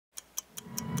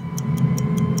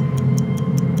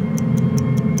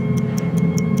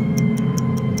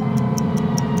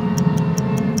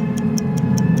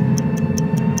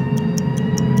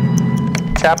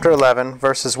chapter 11,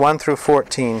 verses 1 through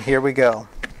 14. Here we go.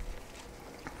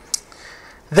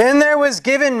 Then there was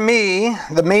given me,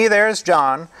 the me there is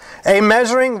John, a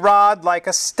measuring rod like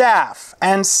a staff.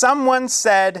 And someone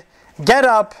said, Get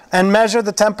up and measure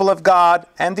the temple of God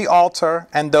and the altar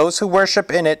and those who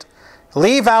worship in it.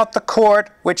 Leave out the court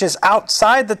which is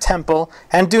outside the temple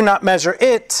and do not measure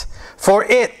it. For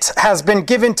it has been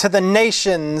given to the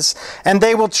nations, and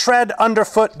they will tread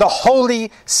underfoot the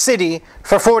holy city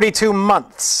for 42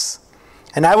 months.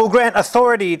 And I will grant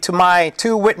authority to my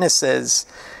 2 witnesses,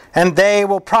 and they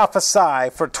will prophesy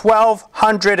for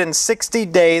 1,260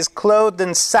 days, clothed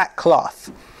in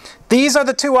sackcloth. These are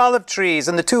the 2 olive trees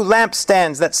and the 2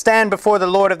 lampstands that stand before the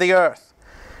Lord of the earth.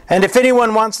 And if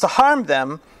anyone wants to harm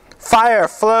them, fire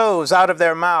flows out of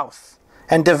their mouth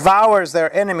and devours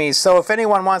their enemies. So if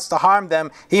anyone wants to harm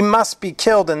them, he must be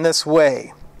killed in this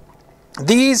way.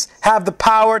 These have the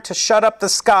power to shut up the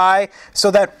sky so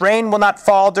that rain will not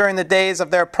fall during the days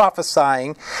of their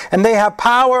prophesying. And they have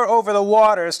power over the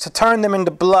waters to turn them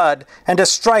into blood and to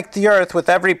strike the earth with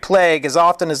every plague as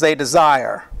often as they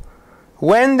desire.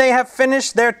 When they have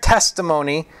finished their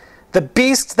testimony, the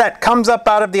beast that comes up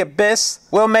out of the abyss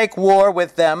will make war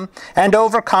with them and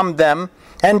overcome them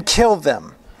and kill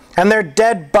them. And their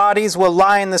dead bodies will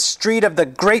lie in the street of the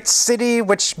great city,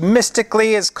 which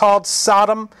mystically is called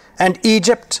Sodom and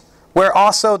Egypt, where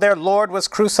also their Lord was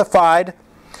crucified.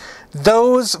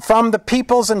 Those from the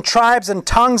peoples and tribes and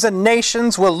tongues and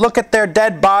nations will look at their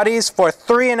dead bodies for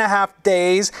 3.5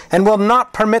 days and will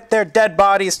not permit their dead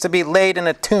bodies to be laid in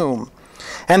a tomb.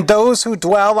 And those who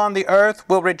dwell on the earth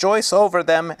will rejoice over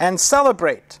them and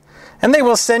celebrate. And they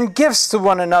will send gifts to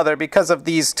one another because of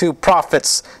these 2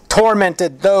 prophets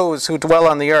tormented those who dwell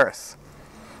on the earth.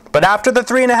 But after the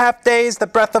 3.5 days, the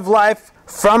breath of life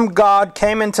from God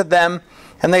came into them,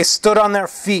 and they stood on their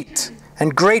feet.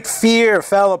 And great fear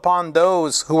fell upon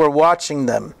those who were watching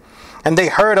them. And they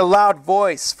heard a loud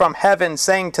voice from heaven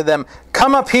saying to them,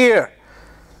 Come up here.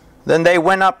 Then they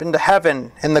went up into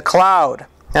heaven in the cloud,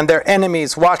 and their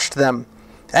enemies watched them.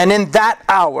 And in that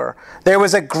hour there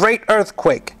was a great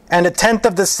earthquake, and 1/10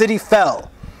 of the city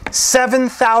fell.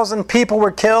 7,000 people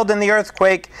were killed in the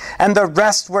earthquake, and the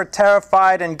rest were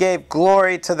terrified and gave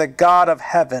glory to the God of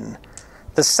heaven.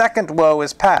 The second woe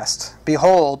is past.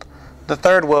 Behold, the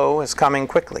third woe is coming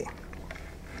quickly.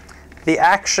 The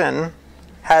action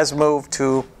has moved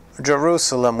to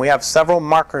Jerusalem. We have several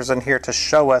markers in here to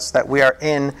show us that we are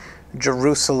in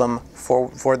Jerusalem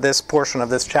for this portion of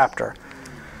this chapter.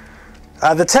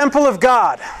 The temple of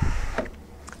God.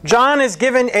 John is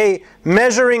given a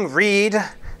measuring reed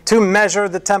to measure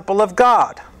the temple of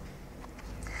God.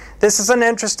 This is an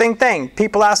interesting thing.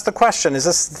 People ask the question, is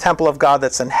this the temple of God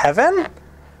that's in heaven?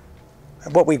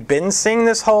 What we've been seeing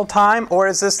this whole time? Or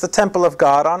is this the temple of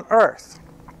God on earth?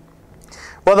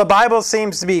 Well, the Bible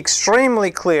seems to be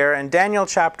extremely clear in Daniel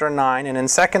chapter 9 and in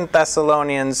 2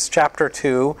 Thessalonians chapter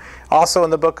 2, also in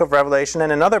the book of Revelation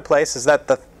and in other places, that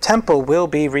the temple will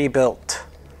be rebuilt.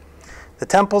 The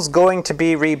temple's going to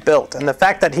be rebuilt. And the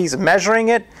fact that he's measuring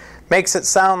it makes it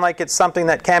sound like it's something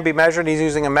that can be measured. He's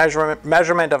using a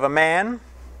measurement of a man,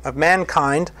 of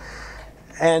mankind.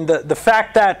 And the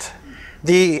fact that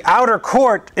the outer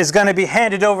court is going to be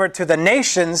handed over to the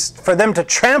nations for them to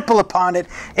trample upon it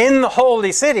in the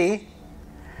holy city,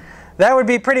 that would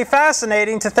be pretty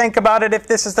fascinating to think about it if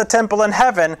this is the temple in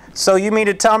heaven. So you mean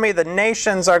to tell me the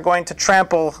nations are going to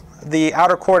trample the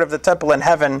outer court of the temple in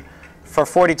heaven for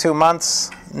 42 months?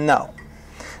 No.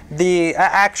 The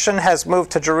action has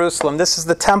moved to Jerusalem. This is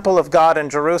the temple of God in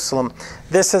Jerusalem.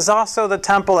 This is also the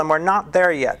temple, and we're not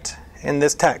there yet in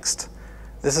this text.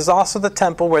 This is also the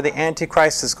temple where the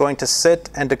Antichrist is going to sit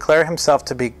and declare himself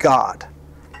to be God.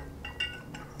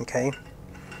 Okay?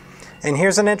 And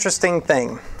here's an interesting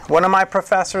thing. One of my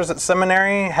professors at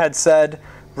seminary had said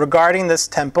regarding this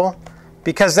temple,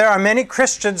 because there are many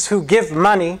Christians who give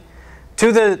money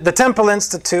to the Temple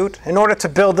Institute in order to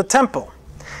build the temple.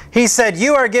 He said,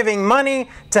 you are giving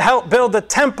money to help build the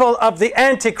temple of the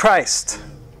Antichrist.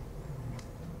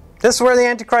 This is where the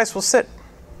Antichrist will sit.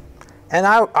 And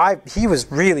he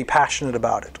was really passionate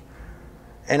about it.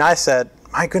 And I said,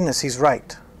 my goodness, he's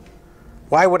right.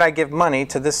 Why would I give money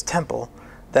to this temple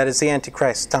that is the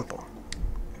Antichrist temple?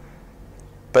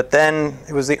 But then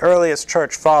it was the earliest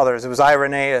church fathers, it was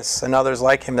Irenaeus and others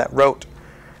like him that wrote,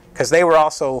 because they were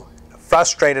also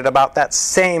frustrated about that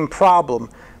same problem.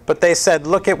 But they said,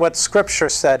 look at what Scripture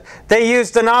said. They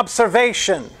used an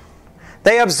observation.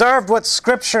 They observed what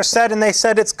Scripture said, and they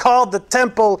said it's called the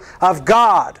temple of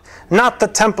God, not the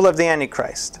temple of the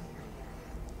Antichrist.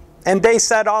 And they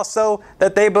said also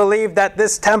that they believed that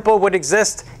this temple would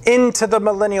exist into the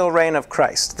millennial reign of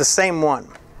Christ, the same one.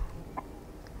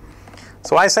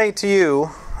 So I say to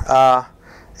you,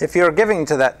 if you're giving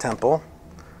to that temple,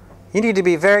 you need to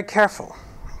be very careful,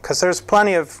 because there's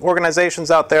plenty of organizations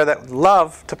out there that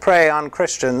love to prey on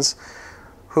Christians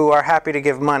who are happy to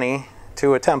give money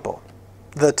to a temple,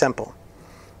 the temple.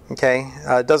 Okay?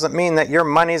 It doesn't mean that your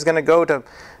money is going to go to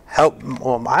help.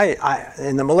 Well,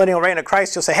 in the millennial reign of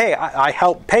Christ, you'll say, hey, I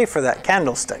helped pay for that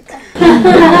candlestick.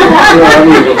 I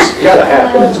mean, it's got to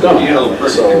happen. It's going to happen.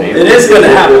 So It is going to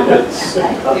happen.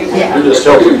 you're just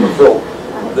helping fulfill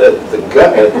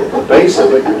the base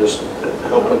of it. You're just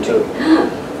helping to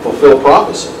fulfill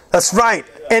prophecy. That's right.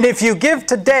 And if you give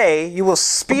today, you will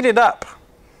speed it up.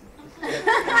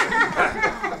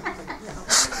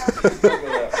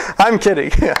 I'm kidding.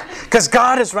 Because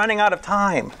God is running out of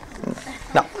time.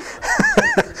 No.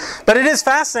 But it is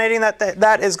fascinating that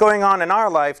that is going on in our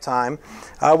lifetime.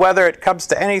 Whether it comes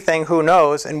to anything, who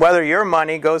knows? And whether your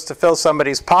money goes to fill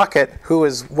somebody's pocket who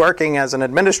is working as an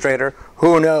administrator,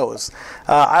 who knows?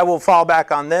 I will fall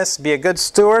back on this. Be a good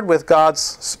steward with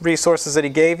God's resources that He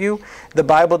gave you. The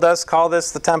Bible does call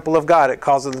this the temple of God. It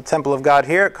calls it the temple of God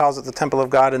here. It calls it the temple of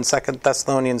God in 2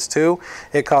 Thessalonians 2.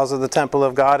 It calls it the temple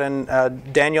of God in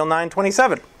Daniel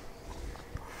 9:27.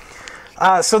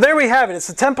 So there we have it. It's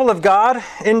the temple of God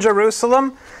in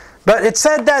Jerusalem. But it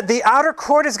said that the outer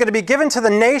court is going to be given to the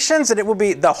nations, and it will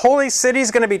be, the holy city is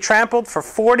going to be trampled for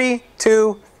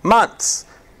 42 months.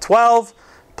 12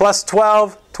 plus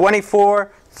 12,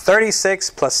 24,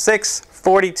 36 plus 6,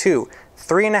 42.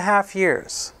 3.5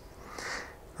 years.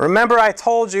 Remember, I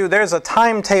told you there's a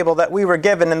timetable that we were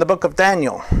given in the book of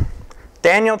Daniel.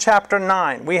 Daniel chapter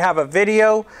 9. We have a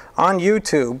video on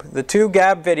YouTube, the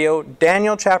 2Gab video,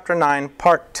 Daniel chapter 9,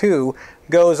 part 2,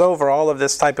 goes over all of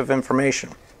this type of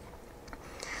information.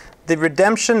 The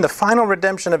redemption, the final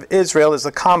redemption of Israel is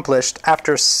accomplished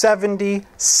after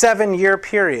 77-year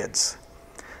periods.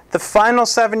 The final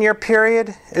 7-year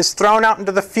period is thrown out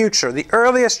into the future. The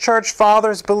earliest church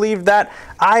fathers believed that.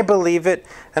 I believe it,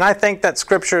 and I think that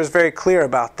Scripture is very clear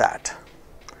about that.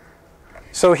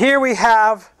 So here we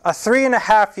have a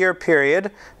 3.5-year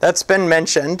period that's been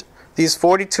mentioned, these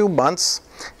 42 months,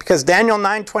 because Daniel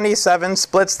 9:27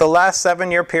 splits the last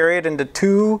 7-year period into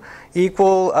 2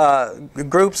 equal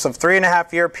groups of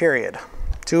 3.5-year period.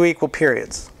 2 equal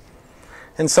periods.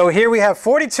 And so here we have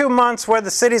 42 months where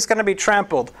the city is going to be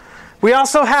trampled. We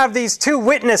also have these 2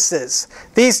 witnesses.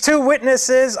 These 2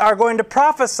 witnesses are going to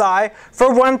prophesy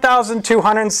for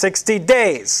 1,260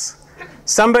 days.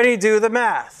 Somebody do the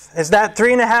math. Is that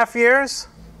 3.5 years?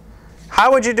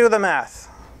 How would you do the math?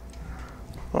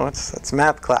 Oh, it's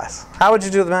math class. How would you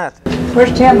do the math?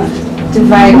 Where's Tamla?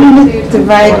 Divide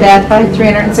that by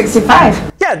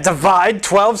 365. Yeah, divide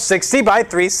 1260 by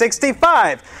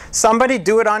 365. Somebody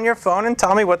do it on your phone and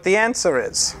tell me what the answer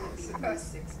is.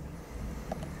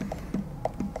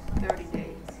 30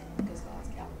 days. Because God's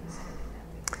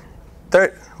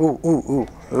calendar.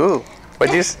 Ooh.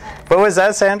 What was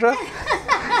that, Sandra?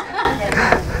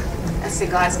 I said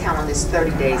God's calendar is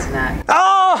 30 days, not.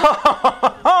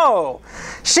 Oh!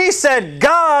 She said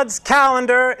God's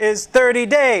calendar is 30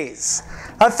 days.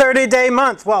 A 30-day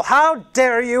month. Well, how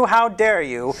dare you? How dare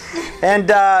you? And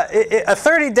a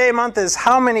 30-day month is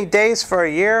how many days for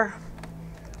a year?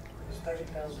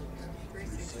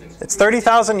 It's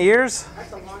 30,000 years?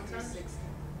 That's a long time.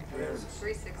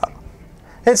 360.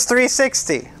 It's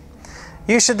 360.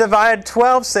 You should divide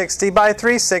 1260 by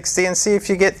 360 and see if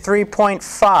you get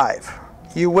 3.5.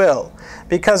 You will.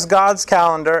 Because God's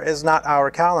calendar is not our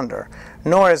calendar.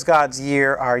 Nor is God's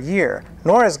year our year.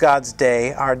 Nor is God's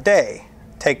day our day.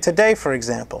 Take today, for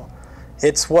example.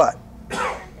 It's what?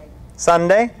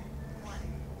 Sunday?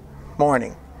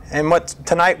 Morning. And what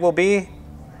tonight will be?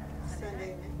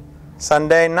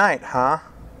 Sunday night, huh?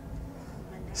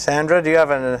 Sandra, do you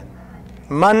have a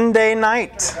Monday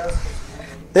night?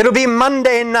 It'll be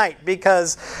Monday night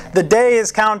because the day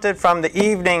is counted from the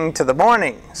evening to the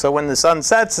morning. So when the sun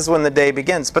sets is when the day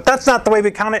begins. But that's not the way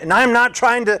we count it. And I'm not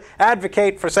trying to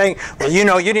advocate for saying, well, you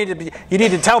know, you need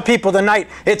to tell people the night.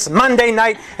 It's Monday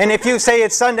night. And if you say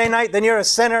it's Sunday night, then you're a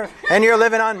sinner and you're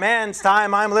living on man's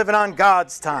time. I'm living on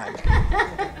God's time.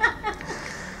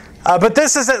 But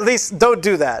this is at least, don't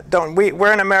do that.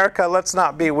 We're in America, let's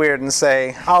not be weird and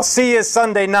say, I'll see you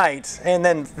Sunday night, and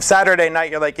then Saturday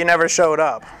night you're like, you never showed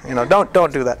up. You know,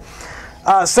 don't do that.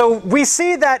 So we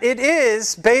see that it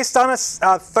is based on a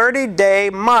 30-day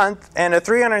month and a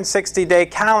 360-day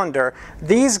calendar.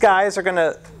 These guys are going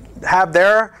to have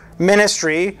their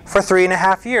ministry for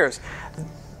 3.5 years.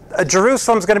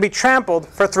 Jerusalem's going to be trampled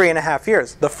for 3.5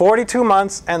 years. The 42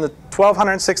 months and the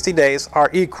 1,260 days are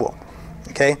equal.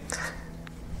 Okay?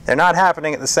 They're not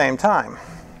happening at the same time.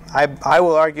 I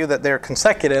will argue that they're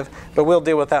consecutive, but we'll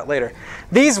deal with that later.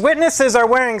 These witnesses are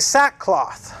wearing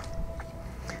sackcloth.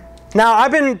 Now,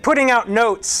 I've been putting out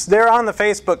notes. They're on the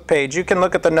Facebook page. You can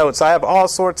look at the notes. I have all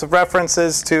sorts of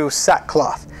references to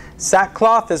sackcloth.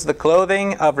 Sackcloth is the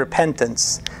clothing of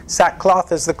repentance.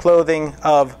 Sackcloth is the clothing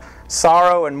of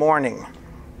sorrow and mourning.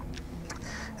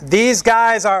 These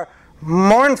guys are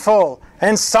mournful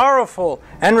and sorrowful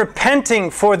and repenting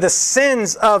for the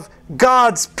sins of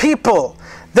God's people.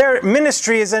 Their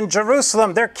ministry is in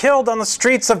Jerusalem. They're killed on the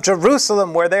streets of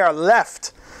Jerusalem where they are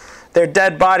left. Their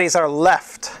dead bodies are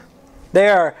left. They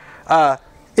are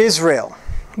Israel.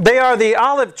 They are the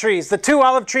olive trees, the 2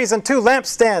 olive trees and 2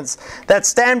 lampstands that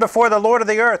stand before the Lord of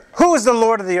the earth. Who is the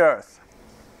Lord of the earth?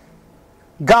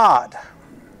 God.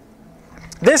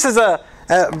 This is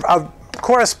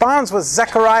corresponds with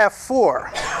Zechariah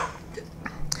 4.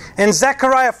 In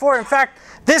Zechariah 4, in fact,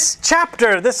 this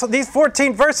chapter, these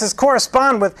 14 verses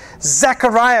correspond with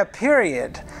Zechariah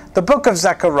period, the book of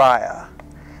Zechariah.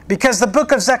 Because the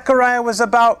book of Zechariah was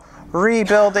about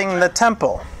rebuilding the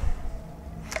temple.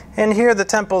 And here the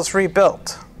temple's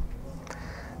rebuilt.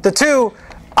 The 2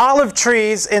 olive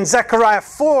trees in Zechariah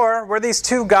 4 were these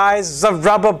 2 guys,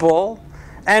 Zerubbabel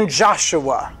and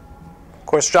Joshua. Of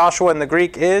course, Joshua in the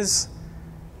Greek is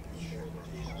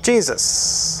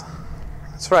Jesus.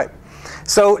 That's right.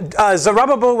 So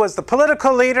Zerubbabel was the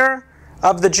political leader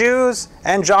of the Jews,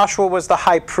 and Joshua was the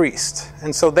high priest.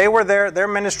 And so they were there. Their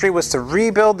ministry was to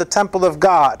rebuild the temple of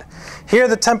God. Here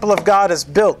the temple of God is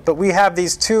built, but we have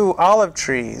these 2 olive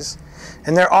trees,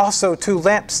 and there are also 2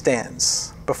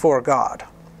 lampstands before God.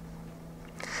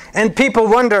 And people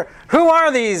wonder, who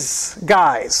are these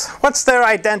guys? What's their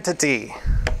identity?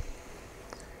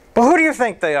 But who do you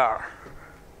think they are?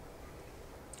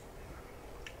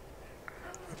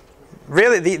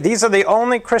 Really, these are the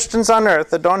only Christians on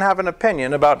earth that don't have an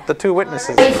opinion about the 2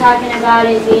 witnesses. What are you talking about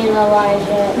is being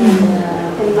Elijah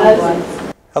and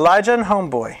Moses? Elijah and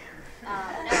homeboy.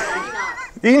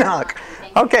 Enoch.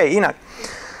 Okay, Enoch.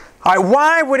 All right,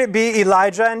 why would it be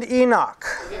Elijah and Enoch?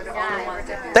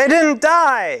 They didn't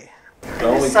die.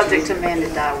 It's subject to man to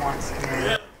die once.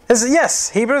 Yes,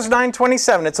 Hebrews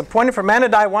 9:27. It's appointed for man to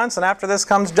die once, and after this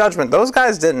comes judgment. Those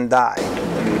guys didn't die.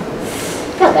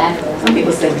 Some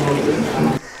people say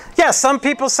Moses. Yeah, some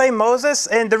people say Moses,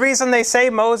 and the reason they say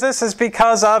Moses is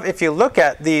because of, if you look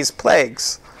at these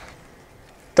plagues,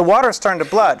 the water's turned to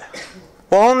blood.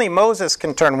 Well, only Moses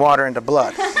can turn water into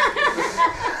blood.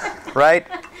 Right?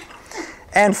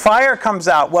 And fire comes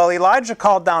out. Well, Elijah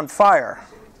called down fire.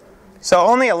 So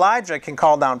only Elijah can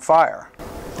call down fire.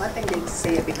 Well, I think they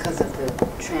say it because of the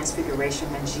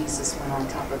transfiguration when Jesus went on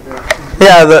top of the...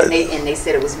 Yeah, and they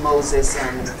said it was Moses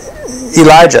and...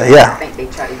 Elijah, yeah. I think they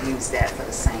try to use that for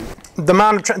the same. The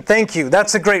Mount of thank you.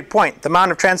 That's a great point. The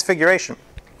Mount of Transfiguration.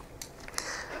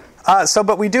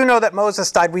 But we do know that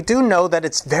Moses died. We do know that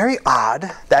it's very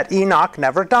odd that Enoch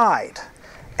never died.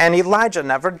 And Elijah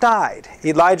never died.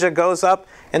 Elijah goes up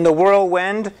in the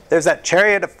whirlwind. There's that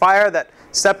chariot of fire that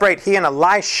separate he and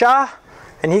Elisha.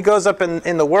 And he goes up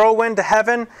in the whirlwind to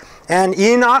heaven. And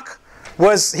Enoch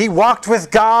he walked with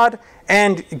God.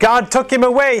 And God took him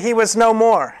away. He was no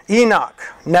more. Enoch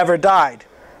never died.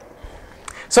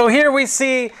 So here we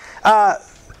see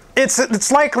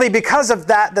it's likely because of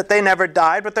that they never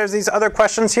died. But there's these other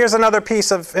questions. Here's another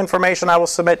piece of information I will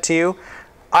submit to you.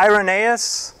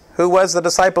 Irenaeus, who was the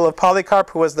disciple of Polycarp,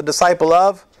 who was the disciple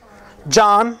of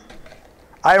John,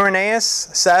 Irenaeus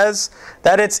says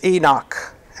that it's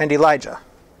Enoch and Elijah.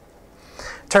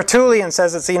 Tertullian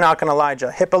says it's Enoch and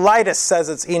Elijah. Hippolytus says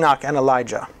it's Enoch and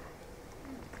Elijah.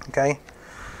 Okay?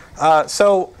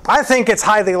 So I think it's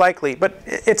highly likely, but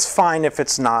it's fine if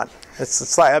it's not.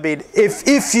 It's like, I mean,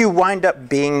 if you wind up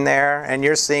being there and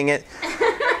you're seeing it,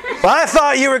 well, I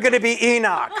thought you were going to be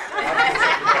Enoch.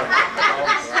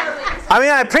 I mean,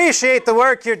 I appreciate the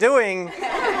work you're doing,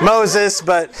 Moses,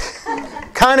 but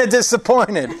kind of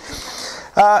disappointed.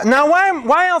 Now,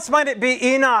 why else might it be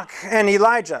Enoch and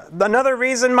Elijah? Another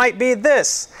reason might be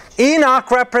this. Enoch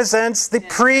represents the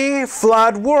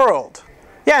pre-flood world.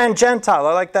 Yeah, and Gentile,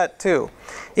 I like that too.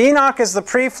 Enoch is the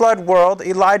pre-flood world,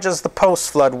 Elijah is the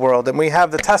post-flood world, and we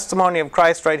have the testimony of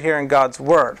Christ right here in God's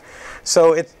Word.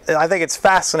 So I think it's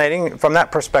fascinating from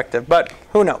that perspective, but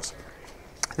who knows?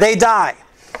 They die.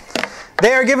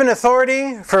 They are given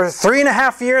authority for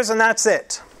 3.5 years, and that's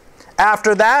it.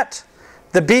 After that,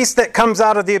 the beast that comes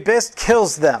out of the abyss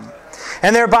kills them.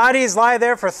 And their bodies lie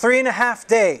there for 3.5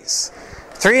 days.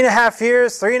 3.5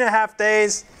 years, 3.5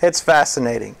 days. It's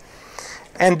fascinating.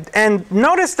 And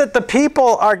notice that the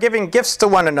people are giving gifts to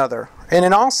one another. And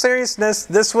in all seriousness,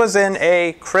 this was in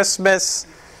a Christmas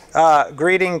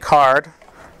greeting card.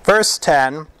 Verse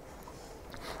 10.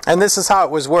 And this is how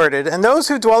it was worded. And those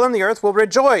who dwell on the earth will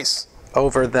rejoice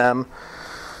over them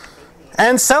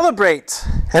and celebrate.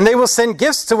 And they will send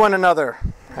gifts to one another.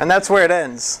 And that's where it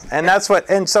ends.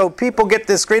 And so people get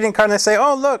this greeting card and they say,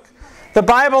 oh, look, the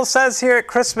Bible says here at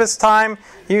Christmas time,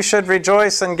 you should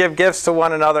rejoice and give gifts to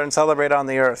one another and celebrate on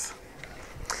the earth.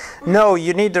 No,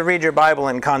 you need to read your Bible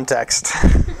in context.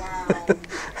 Wow.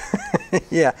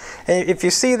 Yeah. If you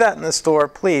see that in the store,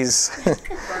 please.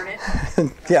 Burn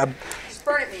it. Yeah. Just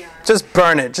burn it, Leon. Just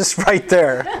burn it. Just right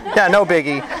there. Yeah, no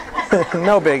biggie.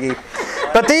 No biggie.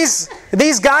 But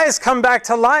these guys come back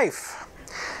to life.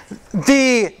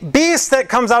 The beast that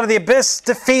comes out of the abyss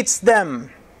defeats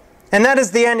them. And that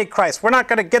is the Antichrist. We're not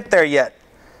going to get there yet.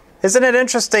 Isn't it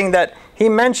interesting that he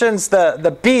mentions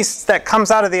the beast that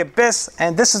comes out of the abyss,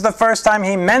 and this is the first time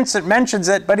he mentions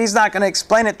it, but he's not going to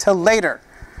explain it till later.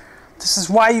 This is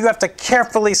why you have to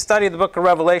carefully study the book of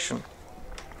Revelation.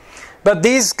 But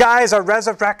these guys are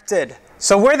resurrected.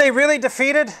 So were they really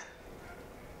defeated?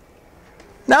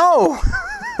 No.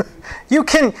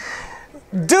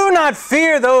 Do not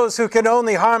fear those who can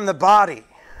only harm the body.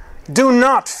 Do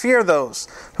not fear those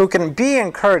who can be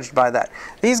encouraged by that.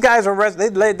 These guys they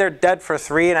laid there dead for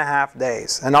 3.5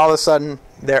 days, and all of a sudden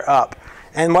they're up.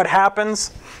 And what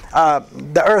happens?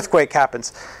 The earthquake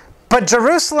happens. But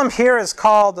Jerusalem here is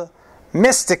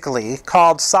mystically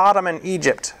called Sodom and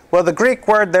Egypt. Well, the Greek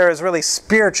word there is really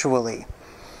spiritually.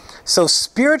 So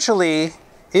spiritually,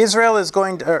 Israel is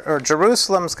or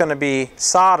Jerusalem is going to be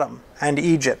Sodom and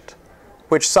Egypt,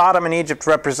 which Sodom and Egypt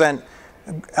represent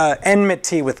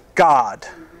enmity with God.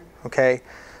 Okay?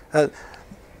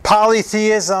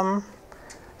 Polytheism,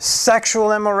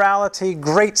 sexual immorality,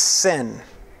 great sin.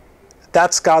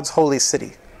 That's God's holy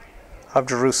city of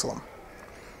Jerusalem.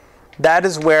 That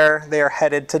is where they are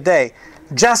headed today.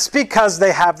 Just because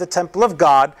they have the temple of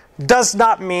God does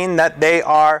not mean that they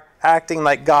are acting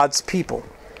like God's people.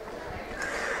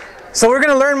 So we're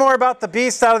going to learn more about the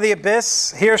beast out of the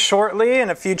abyss here shortly in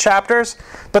a few chapters.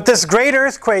 But this great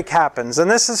earthquake happens,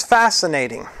 and this is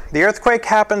fascinating. The earthquake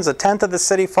happens, 1/10 of the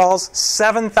city falls,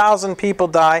 7,000 people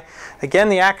die. Again,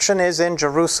 the action is in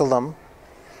Jerusalem.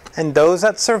 And those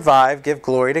that survive give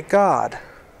glory to God.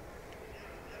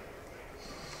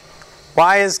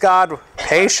 Why is God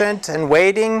patient and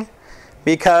waiting?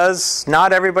 Because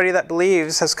not everybody that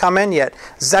believes has come in yet.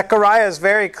 Zechariah is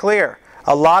very clear.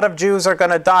 A lot of Jews are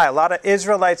going to die. A lot of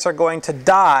Israelites are going to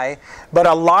die. But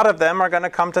a lot of them are going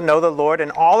to come to know the Lord.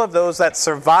 And all of those that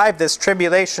survive this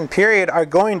tribulation period are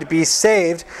going to be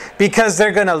saved because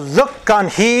they're going to look on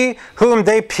He whom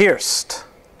they pierced.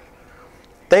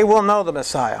 They will know the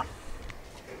Messiah.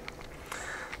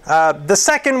 The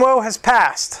second woe has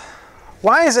passed.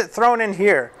 Why is it thrown in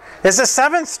here? Is the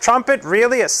seventh trumpet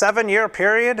really a 7-year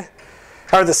period?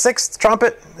 Or the sixth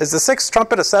trumpet? Is the sixth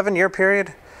trumpet a 7-year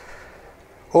period?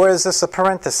 Or is this a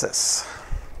parenthesis?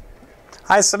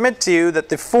 I submit to you that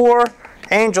the 4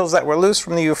 angels that were loosed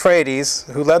from the Euphrates,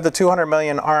 who led the 200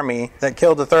 million army that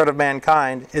killed 1/3 of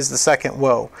mankind, is the second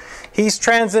woe. He's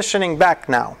transitioning back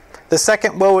now. The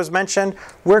second woe is mentioned.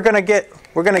 We're going to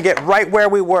get right where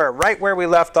we were, right where we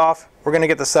left off. We're going to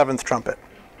get the 7th trumpet.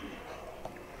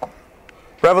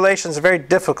 Revelation is very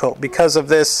difficult because of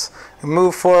this.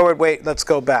 Move forward, wait, let's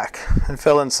go back and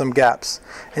fill in some gaps.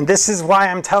 And this is why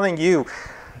I'm telling you,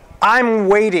 I'm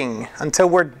waiting until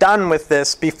we're done with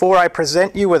this before I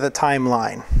present you with a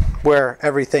timeline where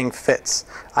everything fits.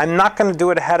 I'm not going to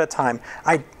do it ahead of time.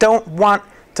 I don't want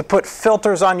to put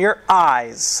filters on your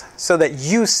eyes so that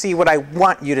you see what I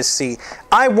want you to see.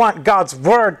 I want God's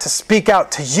Word to speak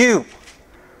out to you.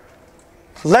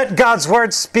 Let God's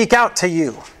Word speak out to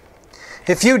you.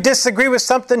 If you disagree with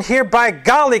something here, by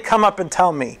golly, come up and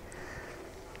tell me.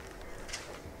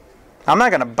 I'm not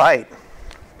going to bite.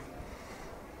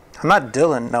 I'm not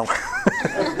Dylan, no.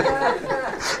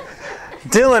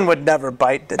 Dylan would never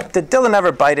bite. Did Dylan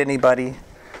ever bite anybody?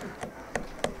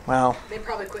 Well, They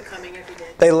probably quit coming if he did.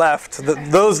 they left.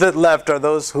 Those that left are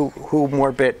those who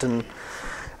were bitten.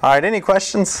 All right, any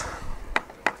questions?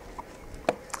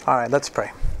 All right, let's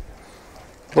pray.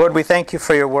 Lord, we thank you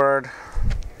for your word.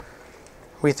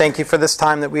 We thank you for this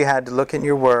time that we had to look at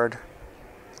your word.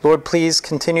 Lord, please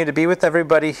continue to be with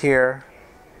everybody here.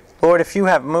 Lord, if you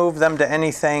have moved them to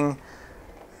anything,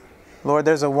 Lord,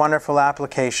 there's a wonderful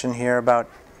application here about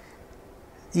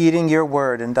eating your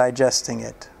word and digesting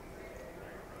it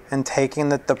and taking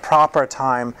the proper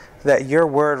time that your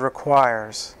word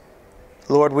requires.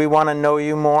 Lord, we want to know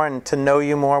you more, and to know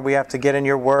you more, we have to get in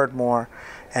your word more.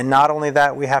 And not only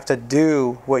that, we have to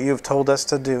do what you've told us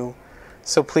to do.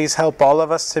 So please help all of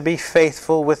us to be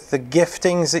faithful with the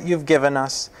giftings that you've given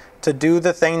us, to do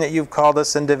the thing that you've called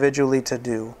us individually to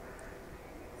do.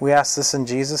 We ask this in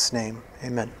Jesus' name.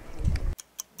 Amen.